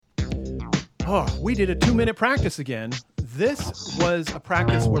Oh, we did a 2-minute practice again. This was a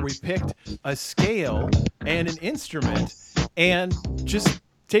practice where we picked a scale and an instrument and just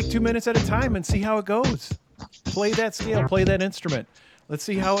take 2 minutes at a time and see how it goes. Play that scale, play that instrument. Let's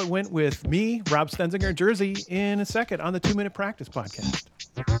see how it went with me, Rob Stenzinger, Jersey, in a second on the 2-minute practice podcast.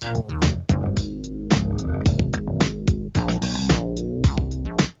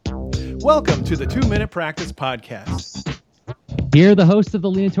 Welcome to the 2-minute practice podcast. Here, the hosts of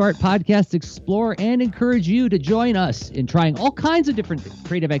the Lean Into Art podcast explore and encourage you to join us in trying all kinds of different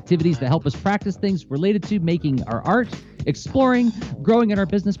creative activities that help us practice things related to making our art, exploring, growing in our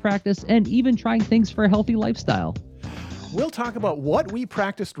business practice, and even trying things for a healthy lifestyle. We'll talk about what we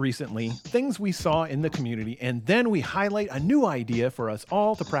practiced recently, things we saw in the community, and then we highlight a new idea for us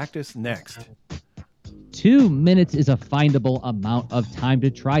all to practice next. 2 minutes is a findable amount of time to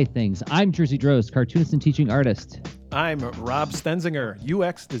try things. I'm Jersey Drost, cartoonist and teaching artist. I'm Rob Stenzinger,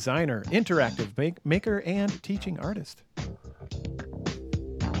 UX designer, interactive maker, and teaching artist.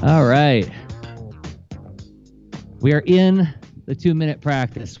 All right. We are in the 2-minute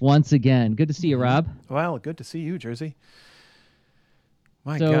practice once again. Good to see you, Rob. Well, good to see you, Jersey.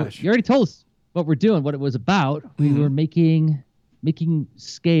 My so gosh. You already told us what we're doing, what it was about. We were making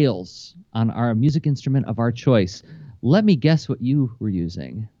scales on our music instrument of our choice. Let me guess what you were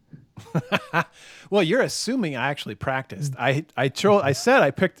using. Well, you're assuming I actually practiced. I said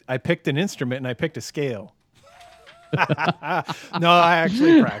I picked an instrument and I picked a scale. No, I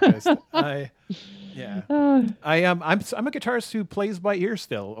actually practiced. I'm a guitarist who plays by ear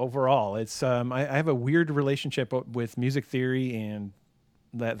still. Overall, it's I have a weird relationship with music theory and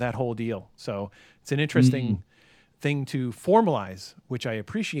that whole deal. So it's an interesting thing to formalize, which I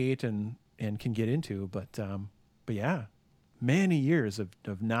appreciate and can get into. But yeah, many years of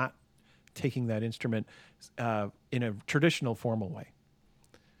not taking that instrument in a traditional formal way.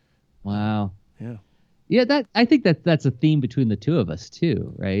 Wow. Yeah. I think that's a theme between the two of us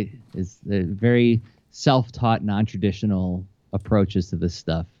too, right? Is the very self-taught, non-traditional approaches to this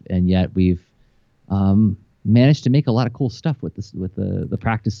stuff, and yet we've managed to make a lot of cool stuff with the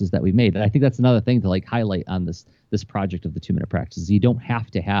practices that we made. And I think that's another thing to like highlight on this project of the 2-minute practices. You don't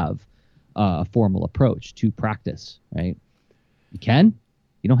have to have a formal approach to practice, right? You can,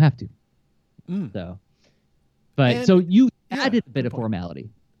 you don't have to. So you added a bit of formality.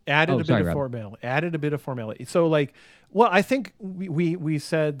 Added a bit of formality. So like, well, I think we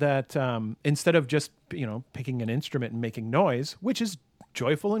said that instead of just, picking an instrument and making noise, which is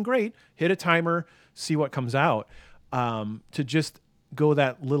joyful and great, hit a timer, see what comes out, to just go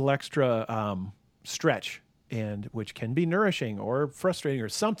that little extra stretch, and which can be nourishing or frustrating or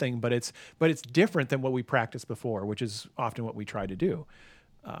something, but it's different than what we practiced before, which is often what we try to do.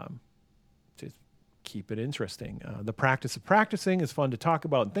 To keep it interesting. The practice of practicing is fun to talk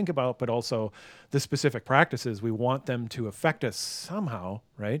about and think about, but also the specific practices, we want them to affect us somehow,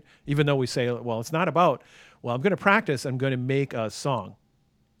 right? Even though we say, well, it's not about, well, I'm going to practice, I'm going to make a song,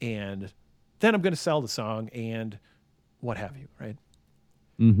 and then I'm going to sell the song and what have you, right?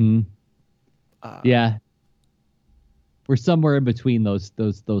 Mm-hmm. Yeah. We're somewhere in between those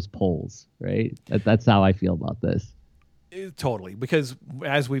poles, right? That's how I feel about this. Totally, because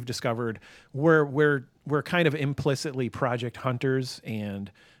as we've discovered, we're kind of implicitly project hunters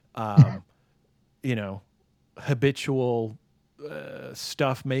and habitual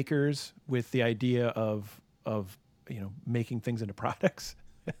stuff makers with the idea of making things into products.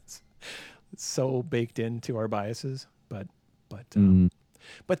 It's so baked into our biases, but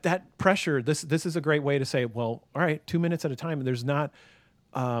that pressure. This is a great way to say, well, all right, 2 minutes at a time. And there's not.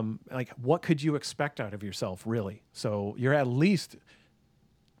 What could you expect out of yourself, really? So you're at least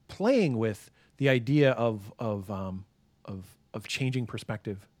playing with the idea of changing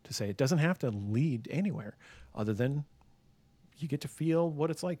perspective to say it doesn't have to lead anywhere other than you get to feel what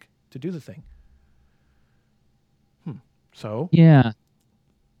it's like to do the thing. So yeah.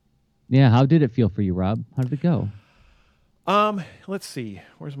 How did it feel for you, Rob? How did it go? Let's see.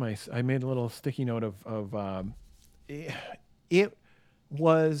 I made a little sticky note of it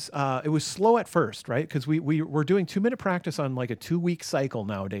was slow at first, right? Because we were doing 2-minute practice on like a 2-week cycle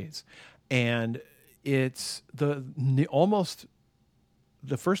nowadays, and it's the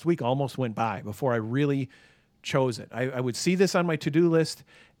first week almost went by before I really chose it. I would see this on my to-do list,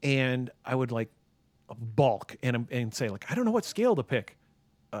 and I would like balk and say like, I don't know what scale to pick.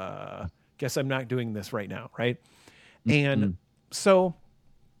 Guess I'm not doing this right now, right? And so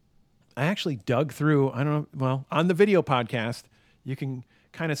I actually dug through. I don't know. Well, on the video podcast, you can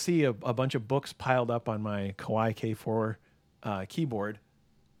kind of see a bunch of books piled up on my Kawai K4 keyboard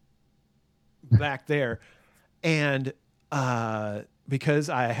back there. And because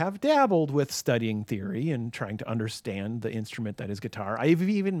I have dabbled with studying theory and trying to understand the instrument that is guitar. I've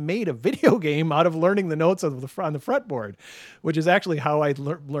even made a video game out of learning the notes on the fretboard, which is actually how I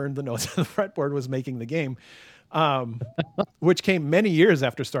learned the notes on the fretboard, was making the game, which came many years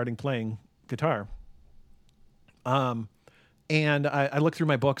after starting playing guitar. And I looked through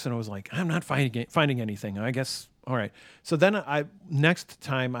my books and I was like, I'm not finding anything. I guess, all right. So then next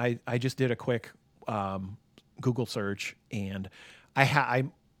time I just did a quick Google search, and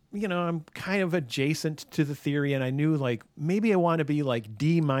I'm kind of adjacent to the theory, and I knew like maybe I want to be like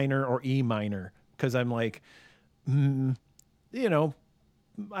D minor or E minor, because I'm like, I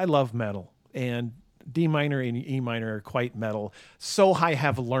love metal, and D minor and E minor are quite metal. So I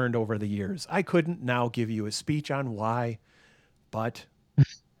have learned over the years. I couldn't now give you a speech on why, but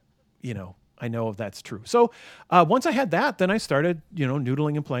I know that's true. So once I had that, then I started,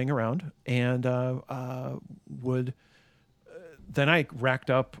 noodling and playing around, and then I racked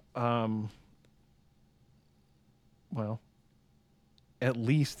up, at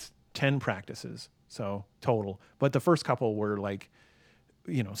least 10 practices. So total, but the first couple were like,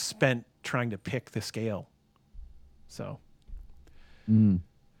 spent trying to pick the scale. So, and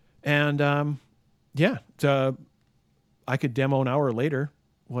I could demo an hour later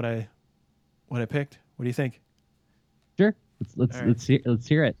what I picked. What do you think? Sure. Let's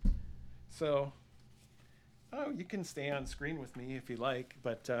hear it. So, you can stay on screen with me if you like,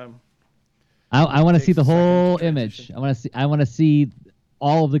 but I want to see the whole image. I want to see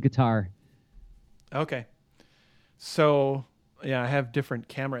all of the guitar. Okay. So, yeah, I have different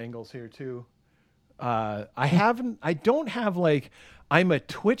camera angles here too. I don't have like, I'm a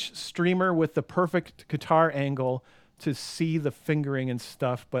Twitch streamer with the perfect guitar angle to see the fingering and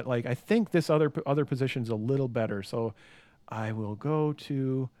stuff, but like I think this other position's a little better. So I will go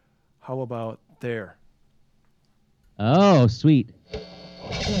to, how about there? Oh, sweet. All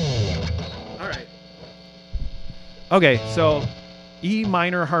right. Okay, so E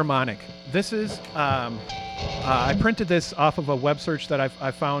minor harmonic. This is I printed this off of a web search that I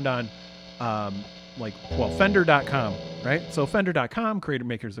found on Fender.com, right? So Fender.com, creator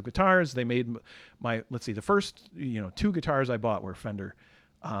makers of guitars. They made the first, 2 guitars I bought were Fender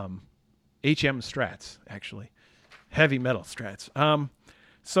HM Strats, actually. Heavy metal Strats.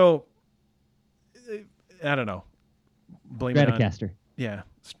 So I don't know. Blame Stratocaster. it on. Yeah.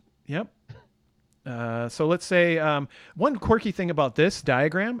 Yep. So let's say one quirky thing about this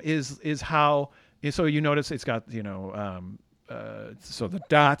diagram is how, so you notice it's got, so the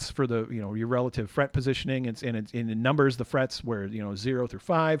dots for the, your relative fret positioning, and it numbers the frets where, 0 through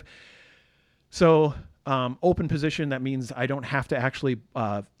 5. So open position, that means I don't have to actually,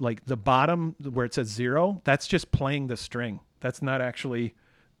 like the bottom where it says 0, that's just playing the string. That's not actually,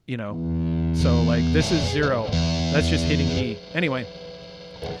 so like this is 0. That's just hitting E. Anyway.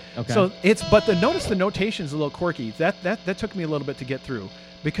 Okay. So notice the notation's a little quirky. That took me a little bit to get through,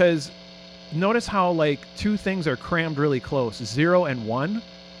 because notice how like 2 things are crammed really close, 0 and 1.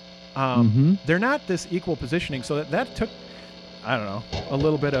 They're not this equal positioning. So that took, I don't know, a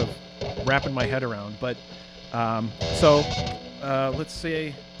little bit of wrapping my head around. But let's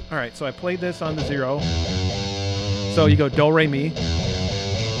see. All right. So I played this on the 0. So you go do, re, mi.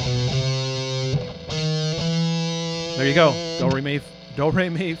 There you go. Do, re,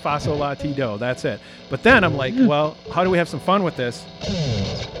 mi, fa, sol, la, ti, do. That's it. But then I'm like, well, how do we have some fun with this?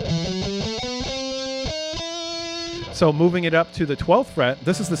 So moving it up to the 12th fret,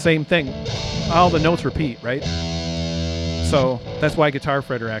 this is the same thing. All the notes repeat, right? So that's why Guitar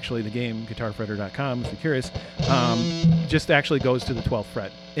Fretter, actually, the game, guitarfretter.com, if you're curious, just actually goes to the 12th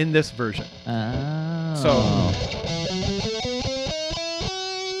fret in this version. Oh. So,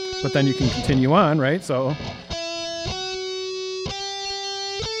 but then you can continue on, right? So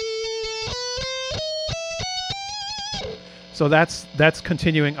that's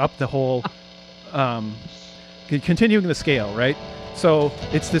continuing up the whole, continuing the scale, right? So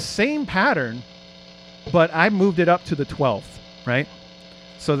it's the same pattern, but I moved it up to the 12th, right?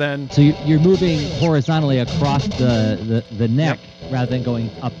 So you're moving horizontally across the neck, yep, rather than going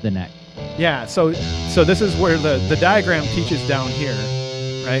up the neck. Yeah. So this is where the diagram teaches down here,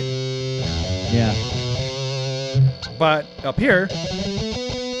 right? Yeah. But up here,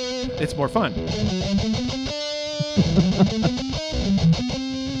 it's more fun.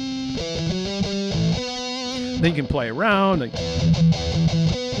 Then you can play around, and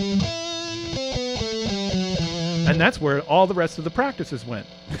that's where all the rest of the practices went.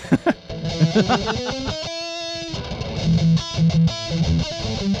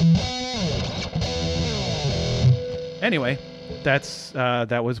 Anyway,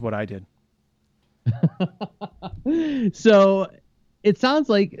 that was what I did. So it sounds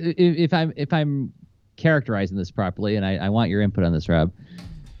like if I'm characterizing this properly, and I want your input on this, Rob.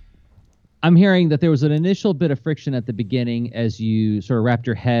 I'm hearing that there was an initial bit of friction at the beginning as you sort of wrapped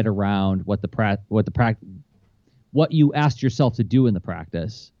your head around what you asked yourself to do in the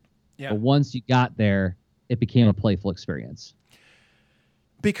practice. Yeah. But once you got there, it became a playful experience.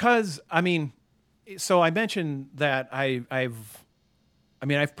 Because so I mentioned that I've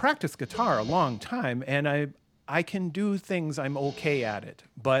practiced guitar a long time, and I can do things. I'm okay at it,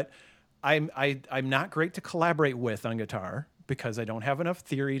 but I'm not great to collaborate with on guitar because I don't have enough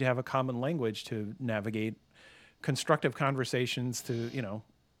theory to have a common language to navigate constructive conversations to,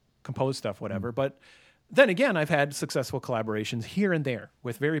 compose stuff, whatever. But then again, I've had successful collaborations here and there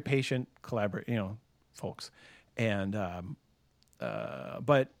with very patient folks. And,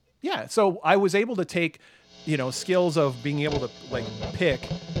 but yeah, so I was able to take, skills of being able to like pick,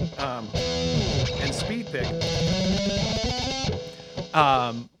 and speed pick,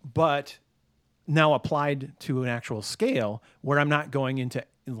 but now applied to an actual scale where I'm not going into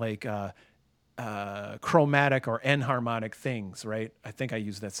like chromatic or enharmonic things, right? I think I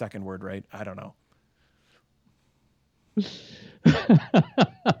used that second word, right? I don't know.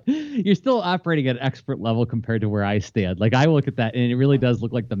 You're still operating at an expert level compared to where I stand. Like I look at that and it really does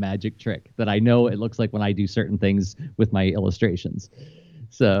look like the magic trick that I know it looks like when I do certain things with my illustrations.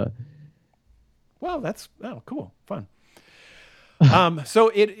 So, well, cool. Fun.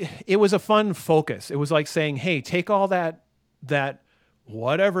 So it was a fun focus. It was like saying, hey, take all that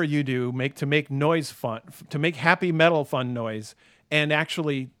whatever you do, make noise fun, to make happy metal fun noise, and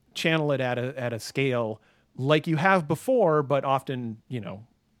actually channel it at a scale like you have before, but often,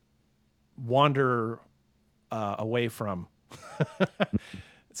 wander away from.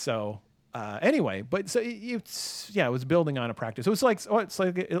 So anyway, but so it was building on a practice. It's like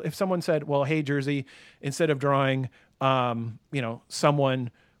if someone said, well, hey, Jersey, instead of drawing,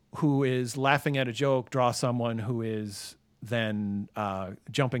 someone who is laughing at a joke, draw someone who is then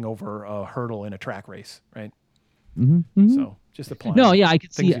jumping over a hurdle in a track race, right? Mm-hmm. So just applying. No, yeah, I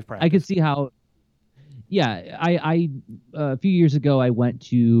could see how. Yeah, I a few years ago I went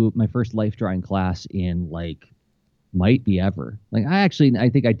to my first life drawing class in might be ever. I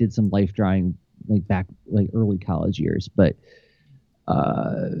think I did some life drawing back early college years, but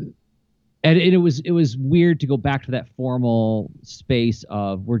and it was weird to go back to that formal space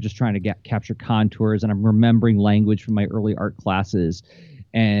of we're just trying to capture contours, and I'm remembering language from my early art classes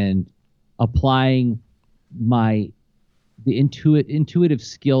and applying the intuitive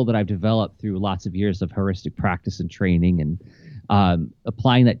skill that I've developed through lots of years of heuristic practice and training, and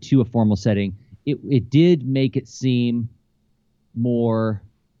applying that to a formal setting. It did make it seem more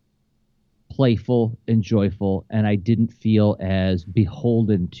playful and joyful, and I didn't feel as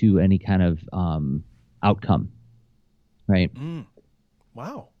beholden to any kind of outcome. Right.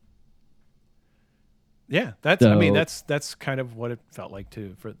 Wow. Yeah, that's kind of what it felt like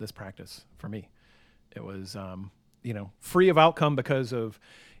too for this practice for me. It was free of outcome because of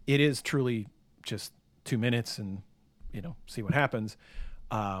it is truly just 2 minutes and see what happens.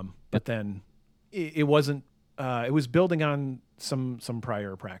 But then it wasn't. It was building on some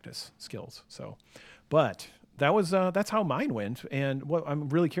prior practice skills. So, but that was that's how mine went. And I'm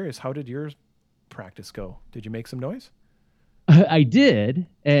really curious, how did your practice go? Did you make some noise? I did,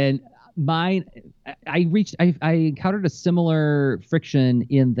 and mine. I encountered a similar friction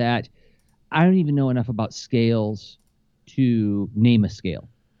in that I don't even know enough about scales to name a scale,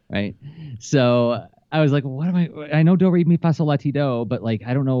 right? So I was like, what am I know do, re, mi, fa, sol, la, ti, do, but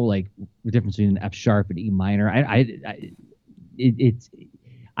I don't know the difference between an F sharp and E minor. I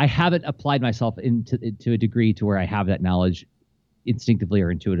haven't applied myself to a degree to where I have that knowledge instinctively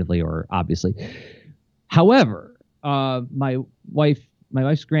or intuitively or obviously. However, my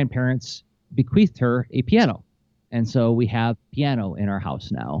wife's grandparents bequeathed her a piano. And so we have piano in our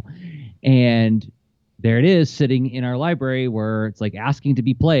house now. And there it is sitting in our library where it's asking to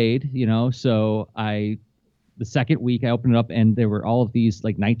be played, So the second week I opened it up and there were all of these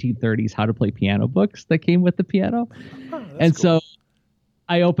 1930s how to play piano books that came with the piano. And cool. So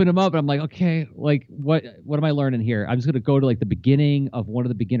I opened them up and I'm like, okay, what am I learning here? I'm just going to go to the beginning of one of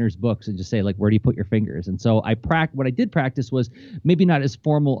the beginner's books and just say where do you put your fingers? And so what I did practice was maybe not as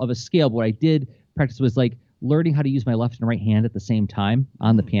formal of a scale, but what I did practice was learning how to use my left and right hand at the same time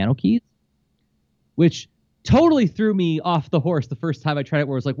on the piano keys, which totally threw me off the horse the first time I tried it,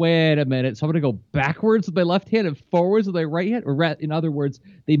 where it was wait a minute, so I'm going to go backwards with my left hand and forwards with my right hand, or in other words,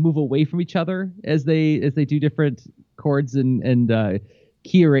 they move away from each other as they do different chords and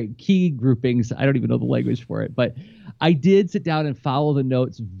key groupings. I don't even know the language for it, but I did sit down and follow the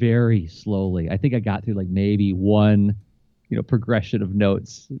notes very slowly. I think I got through maybe one progression of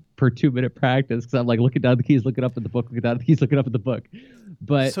notes per 2-minute practice, because I'm like looking down the keys, looking up at the book, looking down the keys, looking up at the book.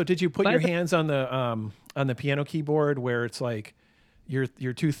 But so did you put your hands on the piano keyboard where it's like your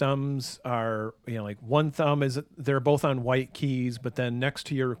two thumbs are, like one thumb they're both on white keys, but then next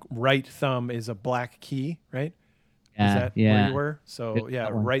to your right thumb is a black key, right? Yeah, is that where you were? So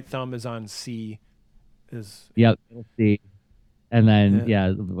right thumb is on C. Yep, C. And then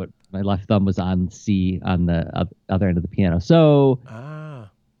my left thumb was on C on the other end of the piano. So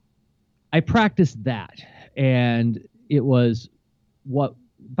I practiced that, and it was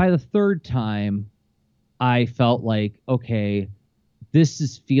by the third time I felt like, okay, this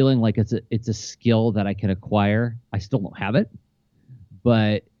is feeling like it's a skill that I can acquire. I still don't have it,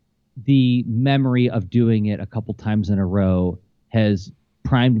 but the memory of doing it a couple times in a row has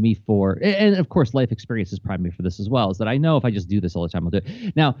primed me for, and of course life experience has primed me for this as well, is that I know if I just do this all the time, I'll do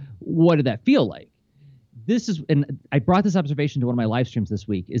it. Now, what did that feel like? And I brought this observation to one of my live streams this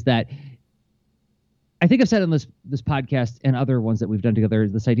week, is that I think I've said on this podcast and other ones that we've done together,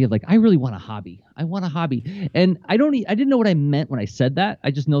 this idea of like, I really want a hobby. I want a hobby. And I didn't know what I meant when I said that.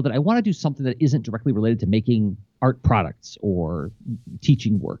 I just know that I want to do something that isn't directly related to making art products or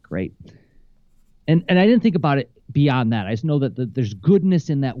teaching work, right? And I didn't think about it beyond that. I just know that there's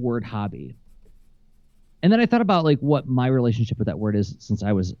goodness in that word hobby. And then I thought about like what my relationship with that word is since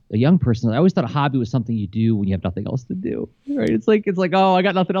I was a young person. I always thought a hobby was something you do when you have nothing else to do, right? It's like, oh, I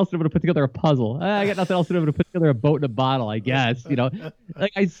got nothing else to do. I'm going to put together a puzzle. I got nothing else to do. I'm going to put together a boat in a bottle, I guess.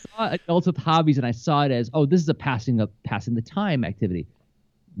 Like I saw adults with hobbies and I saw it as, oh, this is a passing the time activity.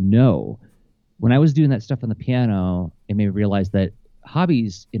 No. When I was doing that stuff on the piano, it made me realize that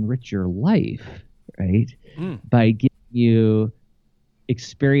hobbies enrich your life, right? By giving you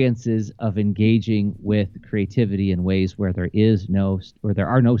experiences of engaging with creativity in ways where there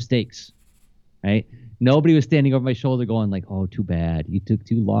are no stakes, right? Nobody was standing over my shoulder going like, oh, too bad, you took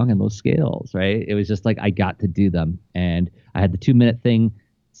too long on those scales, right? It was just like I got to do them, and I had the 2-minute thing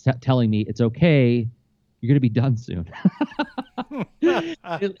telling me it's okay, you're going to be done soon.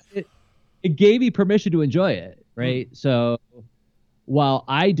 It gave me permission to enjoy it, right? So while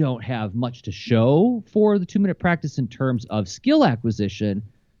I don't have much to show for the 2-minute practice in terms of skill acquisition,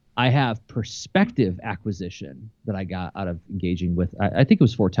 I have perspective acquisition that I got out of engaging with. I think it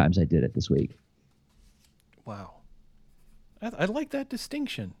was 4 times I did it this week. Wow. I like that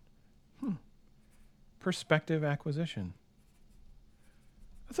distinction. Perspective acquisition.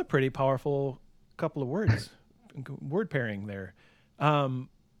 That's a pretty powerful couple of words, word pairing there. And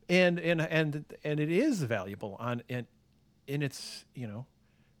it is valuable in its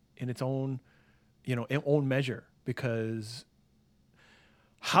own own measure, because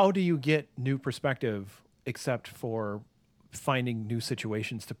how do you get new perspective except for finding new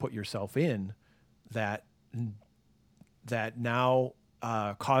situations to put yourself in that now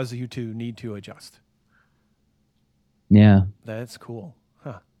cause you to need to adjust? Yeah, that's cool.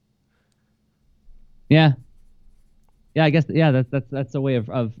 Yeah, I guess that's a way of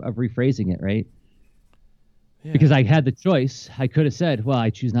rephrasing it, right? Yeah. Because I had the choice. I could have said, well, I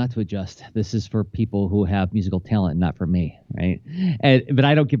choose not to adjust. This is for people who have musical talent, not for me, right? But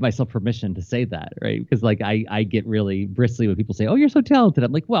I don't give myself permission to say that, right? Because like I get really bristly when people say, oh, you're so talented.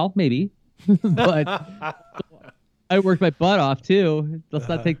 I'm like, well, maybe. But I worked my butt off too. Let's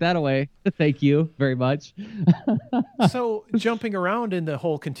not take that away. Thank you very much. So jumping around in the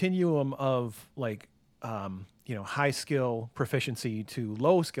whole continuum of like, high skill proficiency to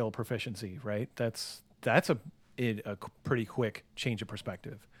low skill proficiency, right? That's a pretty quick change of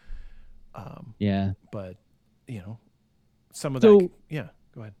perspective. Yeah. But some of that. Yeah.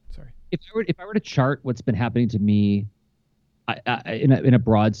 Go ahead. Sorry. If I were to chart what's been happening to me, in a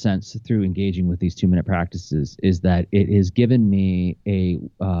broad sense through engaging with these 2-minute practices, is that it has given me a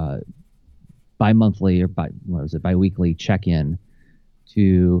bi-monthly or bi-weekly check-in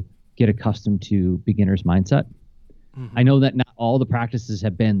to get accustomed to beginner's mindset. Mm-hmm. I know that not all the practices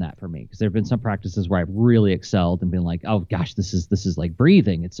have been that for me, because there have been some practices where I've really excelled and been like, oh gosh, this is like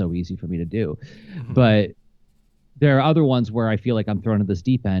breathing. It's so easy for me to do. Mm-hmm. But there are other ones where I feel like I'm thrown into this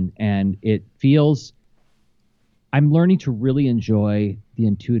deep end, and I'm learning to really enjoy the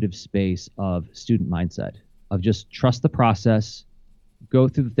intuitive space of student mindset, of just trust the process, go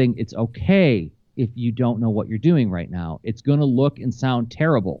through the thing. It's okay if you don't know what you're doing right now. It's going to look and sound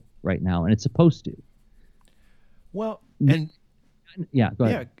terrible right now, and it's supposed to. Well, and yeah, go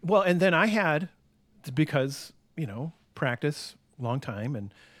ahead. Yeah, well, and then I had, because practice long time,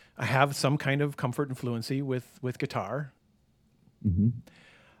 and I have some kind of comfort and fluency with guitar. Mm-hmm.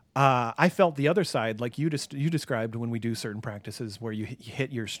 I felt the other side, like you described when we do certain practices where you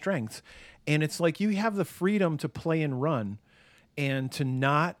hit your strengths, and it's like you have the freedom to play and run, and to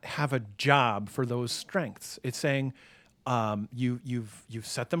not have a job for those strengths. It's saying you've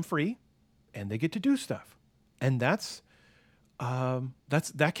set them free, and they get to do stuff, and that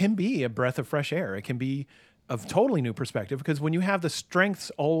can be a breath of fresh air. It can be a totally new perspective, because when you have the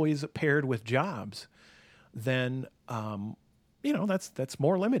strengths always paired with jobs, then that's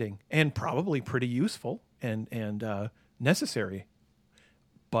more limiting and probably pretty useful and necessary,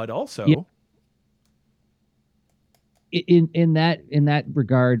 but also Yeah. In that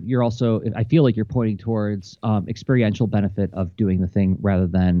regard, you're also, I feel like you're pointing towards experiential benefit of doing the thing rather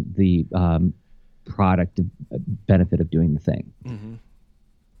than the product benefit of doing the thing. Mm-hmm.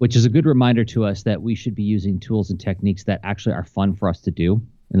 Which is a good reminder to us that we should be using tools and techniques that actually are fun for us to do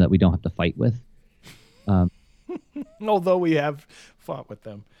and that we don't have to fight with. Although we have fought with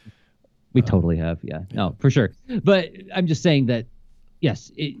them. We totally have. Yeah, no, for sure. But I'm just saying that,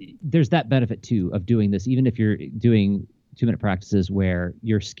 yes, there's that benefit too of doing this, even if you're doing 2-minute practices where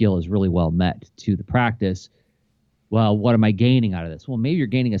your skill is really well met to the practice. Well, what am I gaining out of this? Well, maybe you're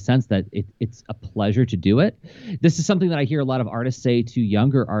gaining a sense that it's a pleasure to do it. This is something that I hear a lot of artists say to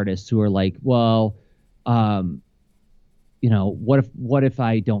younger artists who are like, well, what if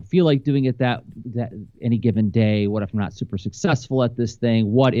I don't feel like doing it that any given day? What if I'm not super successful at this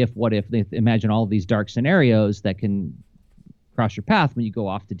thing? What if they imagine all of these dark scenarios that can cross your path when you go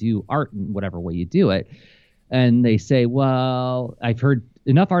off to do art in whatever way you do it. And they say, well, I've heard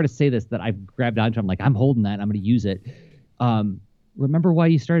enough artists say this that I've grabbed onto. I'm like, I'm holding that. I'm going to use it. Remember why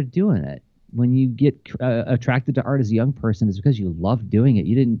you started doing it. When you get attracted to art as a young person, is because you love doing it.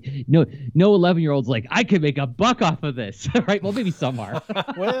 You didn't no 11-year-old's like, I could make a buck off of this, right? Well, maybe some are.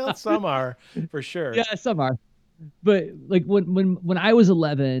 Well, some are for sure. Yeah, some are. But like when I was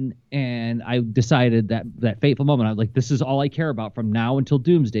 11 and I decided that fateful moment, I was like, this is all I care about from now until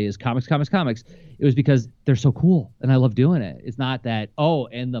doomsday is comics. It was because they're so cool and I love doing it. It's not that, oh,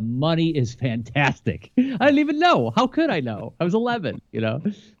 and the money is fantastic. I didn't even know. How could I know? I was 11,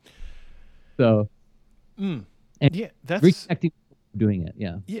 So, yeah, that's reconnecting doing it.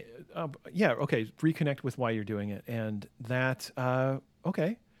 Yeah. Yeah. Okay. Reconnect with why you're doing it. And that,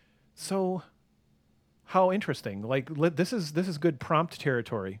 okay. So how interesting. Like this is good prompt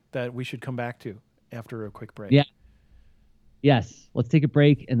territory that we should come back to after a quick break. Yeah. Yes. Let's take a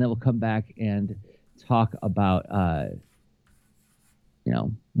break and then we'll come back and talk about, what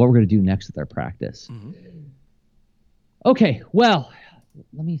we're going to do next with our practice. Mm-hmm. Okay. Well,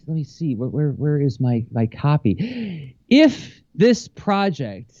 let me see. Where is my copy? If this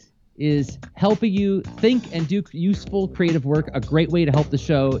project is helping you think and do useful creative work, a great way to help the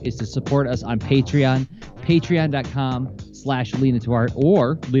show is to support us on Patreon, patreon.com/leanintoart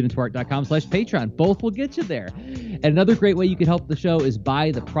or leanintoart.com/Patreon. Both will get you there. And another great way you can help the show is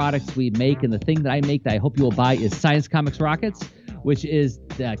buy the products we make. And the thing that I make that I hope you will buy is Science Comics Rockets, which is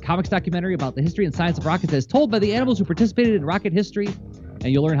the comics documentary about the history and science of rockets as told by the animals who participated in rocket history.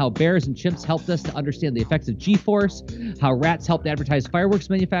 And you'll learn how bears and chimps helped us to understand the effects of G-force, how rats helped advertise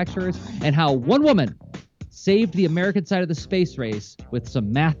fireworks manufacturers, and how one woman saved the American side of the space race with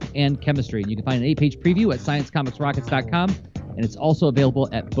some math and chemistry. And you can find an 8-page preview at sciencecomicsrockets.com, and it's also available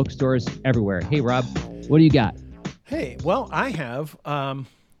at bookstores everywhere. Hey, Rob, what do you got? Hey, well, I have,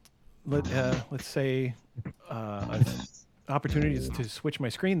 let's say, opportunities to switch my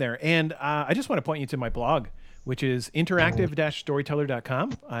screen there. And I just want to point you to my blog, which is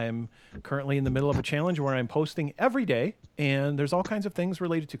interactive-storyteller.com. I'm currently in the middle of a challenge where I'm posting every day, and there's all kinds of things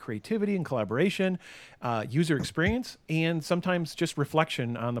related to creativity and collaboration, user experience, and sometimes just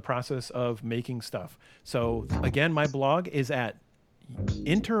reflection on the process of making stuff. So again, my blog is at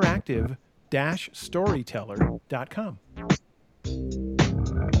interactive-storyteller.com.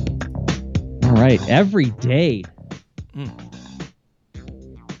 All right, every day.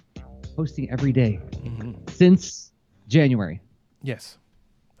 Posting every day. Mm-hmm. Since January. Yes,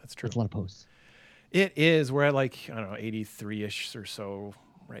 that's true. That's a lot of posts. It is. We're at 83-ish or so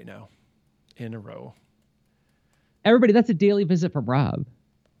right now in a row. Everybody, that's a daily visit from Rob.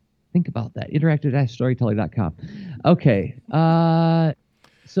 Think about that. Interactive-storyteller.com. Okay.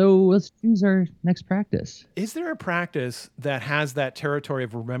 So let's choose our next practice. Is there a practice that has that territory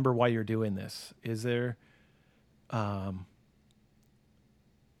of remember why you're doing this? Is there, or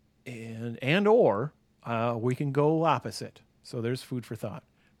we can go opposite. So there's food for thought.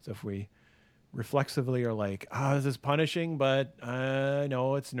 So if we reflexively are like, this is punishing, but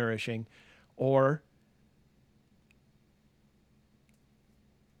no, it's nourishing. Or,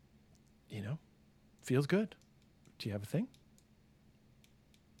 feels good. Do you have a thing?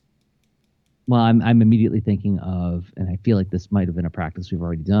 well, I'm immediately thinking of, and I feel like this might have been a practice we've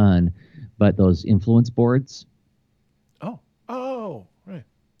already done, but those influence boards. Oh, right.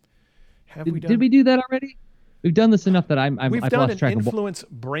 Have we Did done? we do that already? We've done this enough that We've I've done lost an track of what. influence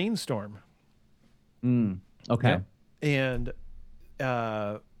brainstorm. Okay. Yep. And,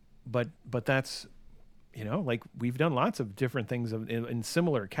 but that's, like we've done lots of different things in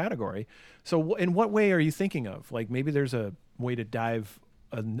similar category. So in what way are you thinking of? Like maybe there's a way to dive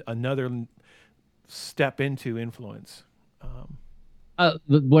another step into influence.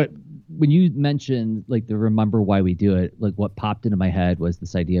 What when you mentioned like the remember why we do it, like what popped into my head was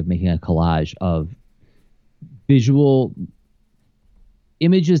this idea of making a collage of visual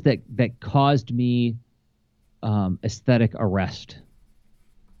images that caused me aesthetic arrest.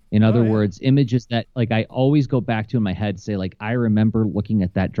 In other Yeah. words, images that like I always go back to in my head, say like I remember looking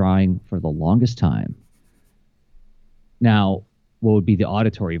at that drawing for the longest time. Now, what would be the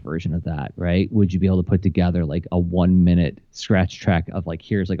auditory version of that, right? Would you be able to put together like a 1 minute scratch track of like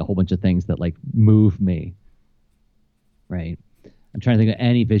here's like a whole bunch of things that like move me, right? I'm trying to think of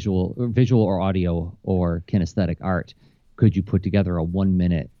any visual or audio or kinesthetic art. Could you put together a 1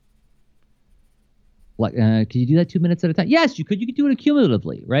 minute? Like, could you do that 2 minutes at a time? Yes, you could. You could do it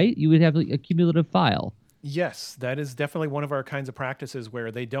cumulatively, right? You would have like, a cumulative file. Yes, that is definitely one of our kinds of practices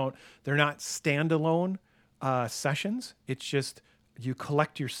where they're not standalone sessions. It's just you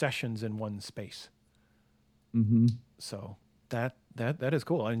collect your sessions in one space. Mm-hmm. So that is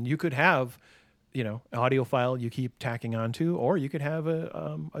cool. And you could have, audio file you keep tacking onto, or you could have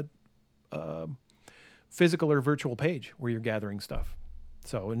a physical or virtual page where you're gathering stuff.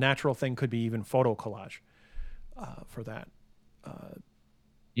 So a natural thing could be even photo collage for that.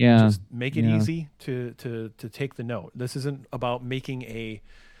 Yeah. Just make it Yeah. easy to take the note. This isn't about making a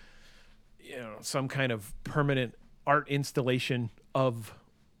some kind of permanent art installation of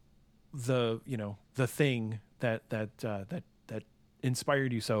the thing that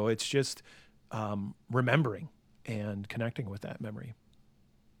inspired you. So it's just remembering and connecting with that memory.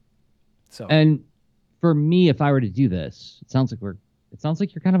 So And for me, if I were to do this, it sounds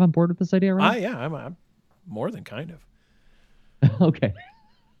like you're kind of on board with this idea, right? yeah, I'm more than kind of. Okay.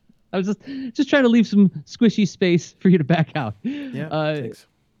 I was just trying to leave some squishy space for you to back out. Yeah, thanks.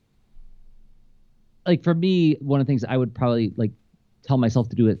 Like for me, one of the things I would probably like tell myself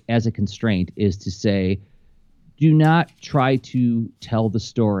to do it as a constraint is to say, do not try to tell the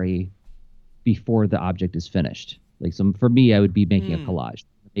story before the object is finished. Like for me, I would be making a collage.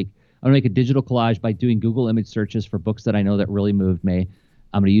 I'm gonna make a digital collage by doing Google image searches for books that I know that really moved me.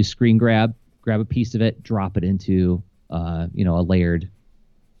 I'm gonna use screen grab a piece of it, drop it into a layered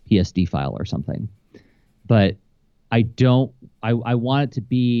PSD file or something. But I want it to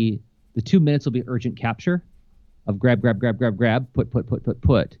be the 2 minutes will be urgent capture of grab,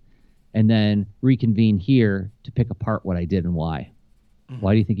 put, and then reconvene here to pick apart what I did and why. Mm-hmm.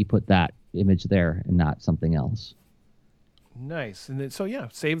 Why do you think you put that image there and not something else? Nice. And then, so yeah,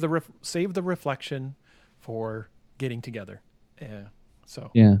 save the reflection for getting together. Yeah.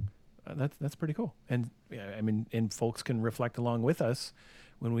 So yeah, that's pretty cool. And yeah, I mean, and folks can reflect along with us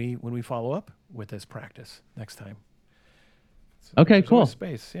when we follow up with this practice next time. So okay, cool.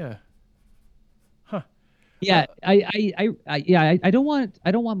 Space, yeah. Yeah, I don't want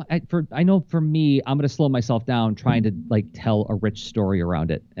I know for me, I'm going to slow myself down trying to like tell a rich story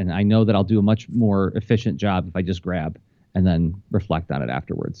around it. And I know that I'll do a much more efficient job if I just grab and then reflect on it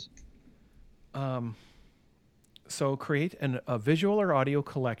afterwards. So create a visual or audio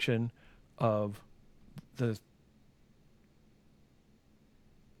collection of the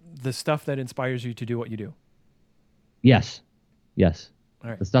stuff that inspires you to do what you do. Yes. All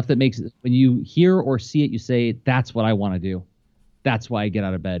right. The stuff that makes it, when you hear or see it, you say, that's what I want to do. That's why I get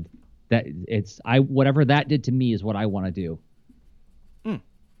out of bed. Whatever that did to me is what I want to do.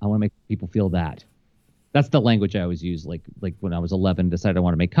 I want to make people feel that. That's the language I always use. Like when I was 11, decided I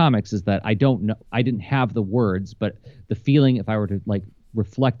want to make comics, is that I don't know, I didn't have the words, but the feeling, if I were to like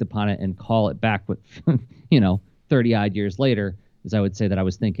reflect upon it and call it back with, 30 odd years later, is I would say that I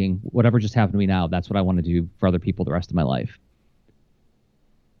was thinking, whatever just happened to me now, that's what I want to do for other people the rest of my life.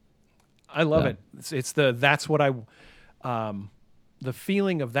 I love it. It's the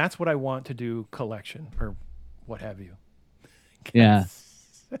feeling of that's what I want to do collection or what have you. Yeah.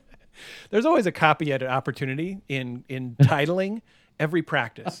 There's always a copy edit opportunity in titling every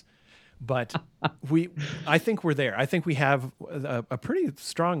practice, but I think we're there. I think we have a pretty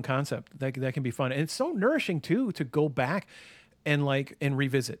strong concept that can be fun, and it's so nourishing too to go back and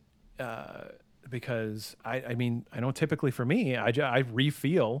revisit. Because I mean I know typically for me I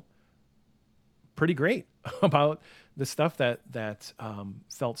re-feel pretty great about the stuff that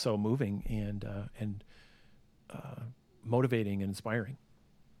felt so moving and motivating and inspiring.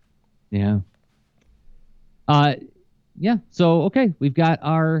 Yeah. Yeah. So, okay, we got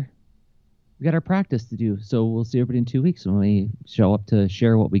our practice to do. So we'll see everybody in 2 weeks when we show up to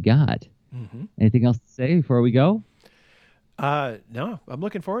share what we got. Mm-hmm. Anything else to say before we go? No, I'm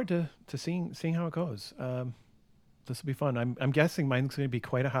looking forward to seeing how it goes. This will be fun. I'm guessing mine's going to be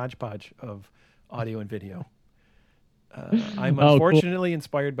quite a hodgepodge of audio and video. I'm unfortunately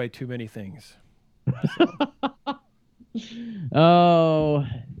inspired by too many things. So. Oh,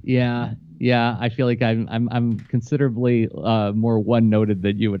 yeah. I feel like I'm considerably more one-noted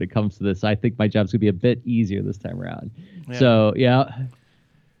than you when it comes to this. I think my job's gonna be a bit easier this time around. Yeah. So yeah.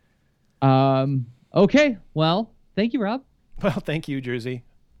 Okay. Well, thank you, Rob. Well, thank you, Jersey.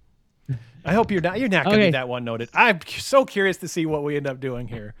 I hope you're not gonna be that one-noted. I'm so curious to see what we end up doing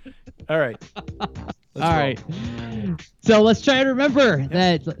here. All right. All right. So let's try and remember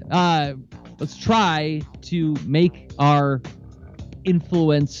that. Let's try to make our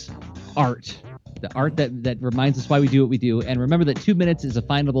influence art, the art that reminds us why we do what we do. And remember that 2 minutes is a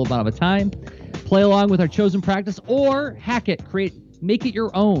findable amount of a time. Play along with our chosen practice or hack it, make it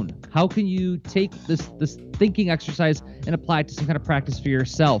your own. How can you take this thinking exercise and apply it to some kind of practice for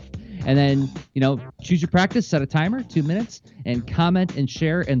yourself? And then, choose your practice, set a timer, 2 minutes, and comment and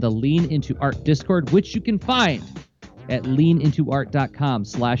share in the Lean Into Art Discord, which you can find at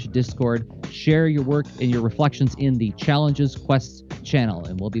leanintoart.com/Discord. Share your work and your reflections in the Challenges Quests channel.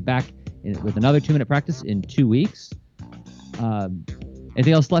 And we'll be back with another 2 minute practice in 2 weeks.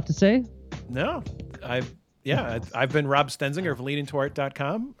 Anything else left to say? No. I've been Rob Stenzinger of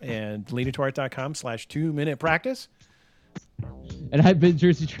leanintoart.com and leanintoart.com/2 minute practice. And I've been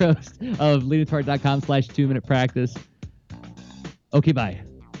Jersey Trost of leanintoart.com/2 minute practice. Okay, bye.